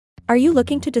Are you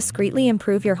looking to discreetly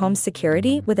improve your home's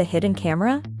security with a hidden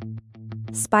camera?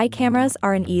 Spy cameras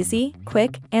are an easy,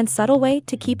 quick, and subtle way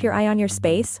to keep your eye on your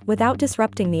space without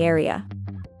disrupting the area.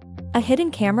 A hidden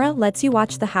camera lets you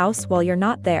watch the house while you're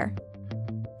not there.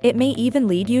 It may even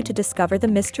lead you to discover the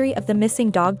mystery of the missing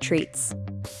dog treats.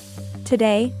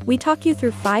 Today, we talk you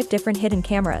through 5 different hidden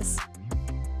cameras.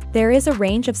 There is a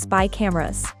range of spy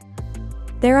cameras.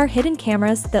 There are hidden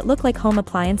cameras that look like home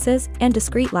appliances and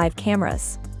discrete live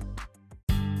cameras.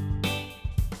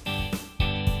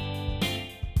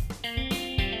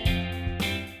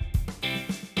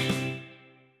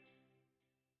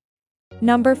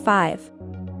 Number 5.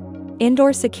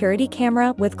 Indoor security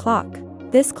camera with clock.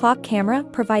 This clock camera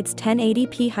provides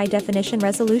 1080p high-definition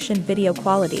resolution video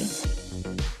quality,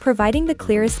 providing the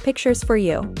clearest pictures for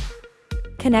you.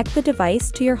 Connect the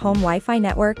device to your home Wi-Fi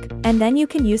network, and then you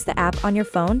can use the app on your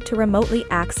phone to remotely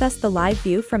access the live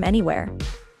view from anywhere.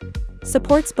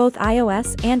 Supports both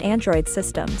iOS and Android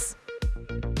systems.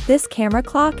 This camera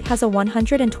clock has a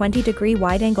 120-degree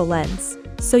wide-angle lens,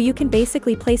 so you can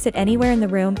basically place it anywhere in the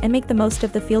room and make the most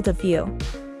of the field of view.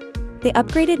 The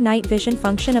upgraded night vision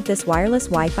function of this wireless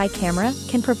Wi-Fi camera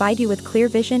can provide you with clear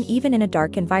vision even in a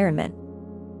dark environment.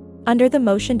 Under the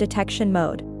motion detection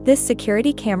mode, this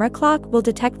security camera clock will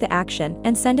detect the action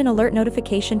and send an alert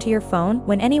notification to your phone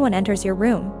when anyone enters your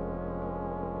room.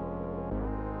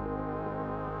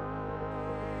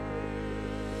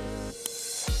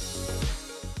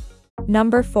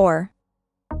 Number 4.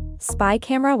 Spy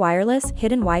camera wireless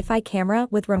hidden Wi-Fi camera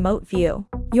with remote view.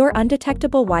 Your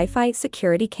undetectable Wi-Fi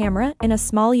security camera in a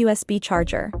small USB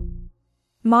charger.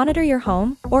 Monitor your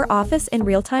home or office in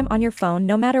real time on your phone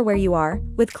no matter where you are,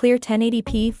 with clear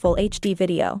 1080p Full HD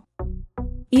video.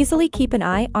 Easily keep an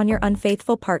eye on your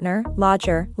unfaithful partner,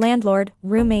 lodger, landlord,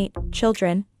 roommate,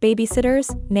 children,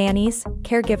 babysitters, nannies,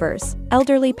 caregivers,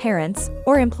 elderly parents,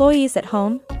 or employees at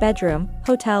home, bedroom,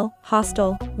 hotel,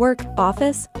 hostel, work,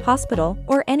 office, hospital,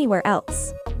 or anywhere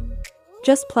else.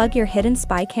 Just plug your hidden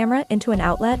spy camera into an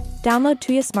outlet, download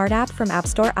Tuya Smart app from App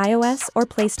Store iOS or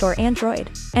Play Store Android,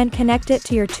 and connect it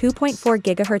to your 2.4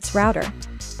 GHz router.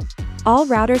 All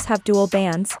routers have dual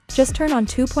bands, just turn on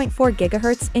 2.4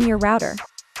 GHz in your router.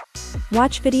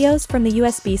 Watch videos from the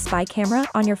USB spy camera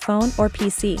on your phone or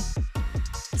PC.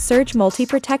 Surge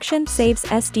multi-protection saves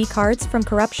SD cards from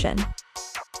corruption.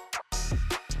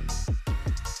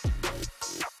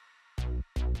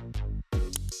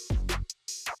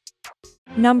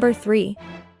 Number 3.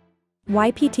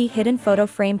 YPT Hidden Photo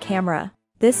Frame Camera.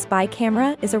 This spy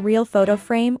camera is a real photo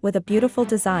frame with a beautiful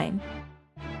design.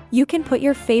 You can put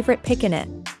your favorite pic in it.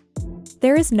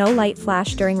 There is no light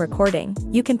flash during recording.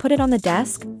 You can put it on the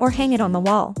desk or hang it on the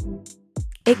wall.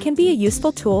 It can be a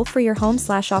useful tool for your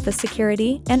home/office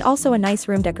security and also a nice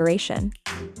room decoration.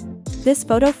 This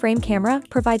photo frame camera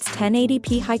provides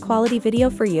 1080p high-quality video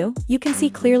for you. You can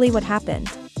see clearly what happened.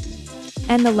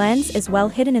 And the lens is well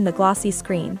hidden in the glossy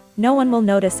screen. No one will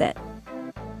notice it.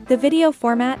 The video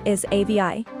format is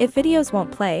AVI. If videos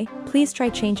won't play, please try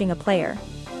changing a player.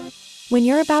 When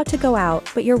you're about to go out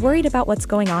but you're worried about what's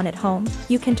going on at home,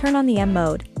 you can turn on the M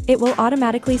mode. It will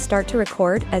automatically start to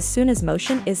record as soon as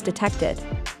motion is detected.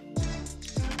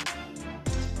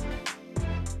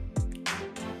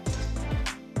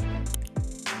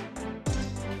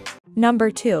 Number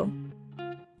 2.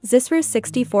 XISRU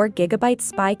 64GB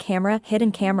Spy Camera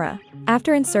Hidden Camera.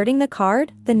 After inserting the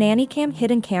card, the Nanny Cam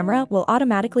hidden camera will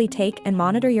automatically take and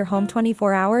monitor your home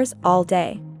 24 hours, all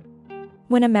day.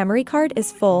 When a memory card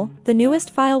is full, the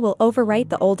newest file will overwrite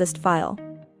the oldest file.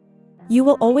 You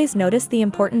will always notice the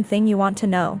important thing you want to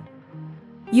know.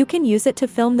 You can use it to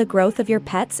film the growth of your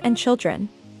pets and children.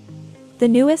 The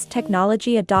newest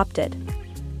technology adopted.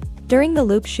 During the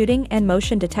loop shooting and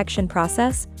motion detection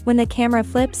process, when the camera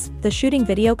flips, the shooting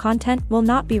video content will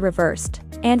not be reversed,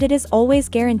 and it is always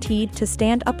guaranteed to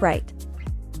stand upright.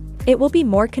 It will be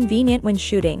more convenient when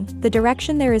shooting the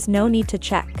direction. There is no need to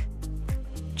check.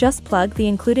 Just plug the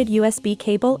included USB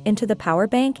cable into the power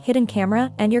bank hidden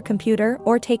camera and your computer,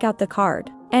 or take out the card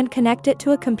and connect it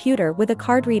to a computer with a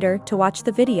card reader to watch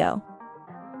the video.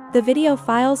 The video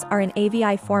files are in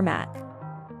AVI format.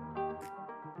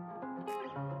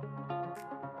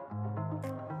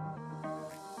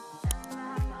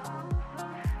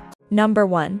 Number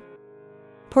 1.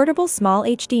 Portable Small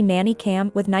HD Nanny Cam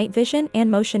with night vision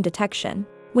and motion detection.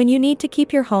 When you need to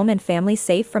keep your home and family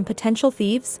safe from potential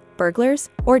thieves, burglars,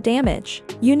 or damage,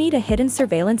 you need a hidden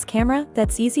surveillance camera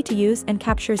that's easy to use and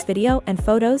captures video and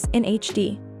photos in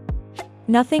HD.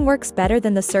 Nothing works better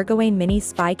than the XISRU Mini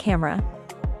Spy Camera.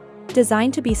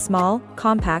 Designed to be small,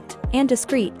 compact, and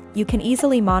discreet, you can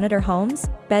easily monitor homes,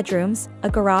 bedrooms, a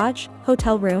garage,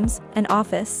 hotel rooms, and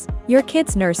office. your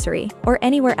kid's nursery, or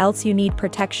anywhere else you need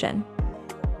protection.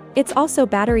 It's also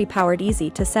battery-powered, easy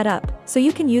to set up, so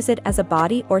you can use it as a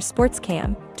body or sports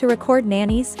cam to record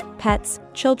nannies, pets,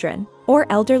 children, or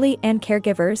elderly and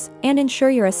caregivers, and ensure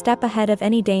you're a step ahead of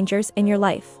any dangers in your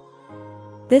life.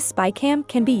 This spy cam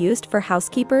can be used for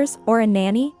housekeepers or a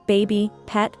nanny, baby,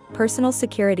 pet, personal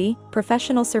security,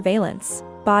 professional surveillance,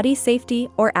 body safety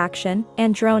or action,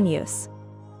 and drone use.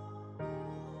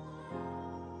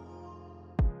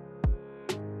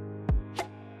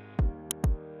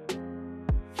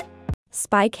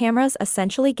 Spy cameras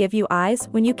essentially give you eyes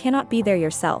when you cannot be there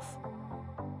yourself.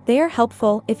 They are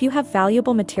helpful if you have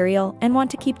valuable material and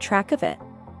want to keep track of it.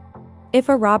 If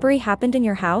a robbery happened in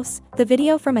your house, the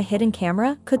video from a hidden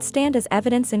camera could stand as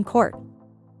evidence in court.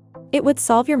 It would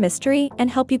solve your mystery and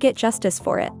help you get justice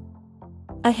for it.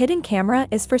 A hidden camera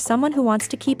is for someone who wants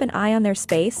to keep an eye on their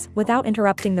space without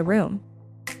interrupting the room.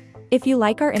 If you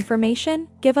like our information,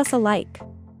 give us a like.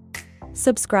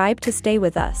 Subscribe to stay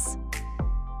with us.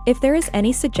 If there is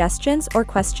any suggestions or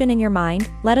question in your mind,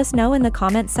 let us know in the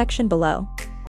comment section below.